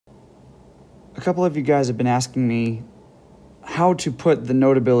A couple of you guys have been asking me how to put the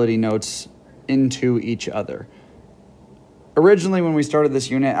Notability notes into each other. Originally, when we started this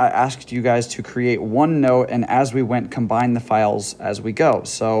unit, I asked you guys to create one note and as we went, combine the files as we go.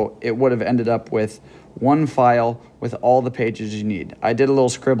 So it would have ended up with one file with all the pages you need. I did a little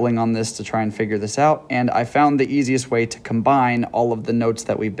scribbling on this to try and figure this out, and I found the easiest way to combine all of the notes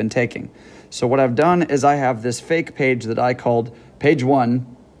that we've been taking. So what I've done is I have this fake page that I called page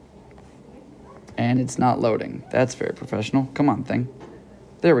 1, and it's not loading. That's very professional. Come on, thing.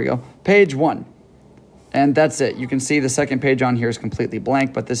 There we go. Page 1. And that's it. You can see the second page on here is completely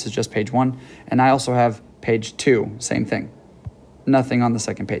blank, but this is just page 1. And I also have page 2, same thing. Nothing on the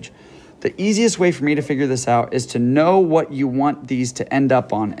second page. The easiest way for me to figure this out is to know what you want these to end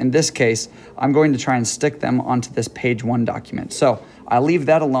up on. In this case, I'm going to try and stick them onto this page 1 document. So I leave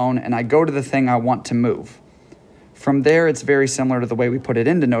that alone and I go to the thing I want to move. From there, it's very similar to the way we put it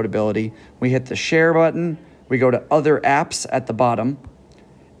into Notability. We hit the share button, we go to other apps at the bottom,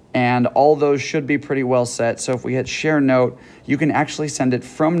 and all those should be pretty well set. So if we hit share note, you can actually send it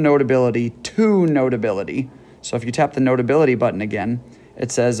from Notability to Notability. So if you tap the Notability button again,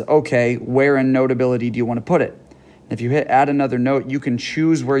 it says, okay, where in Notability do you want to put it? If you hit add another note, you can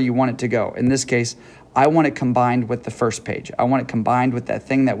choose where you want it to go. In this case, I want it combined with the first page. I want it combined with that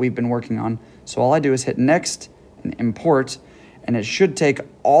thing that we've been working on. So all I do is hit next and import, and it should take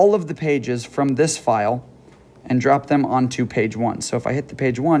all of the pages from this file and drop them onto page 1. So if I hit the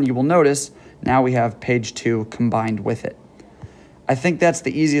page 1, you will notice now we have page 2 combined with it. I think that's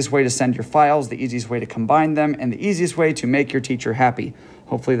the easiest way to send your files, the easiest way to combine them, and the easiest way to make your teacher happy.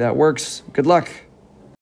 Hopefully that works. Good luck.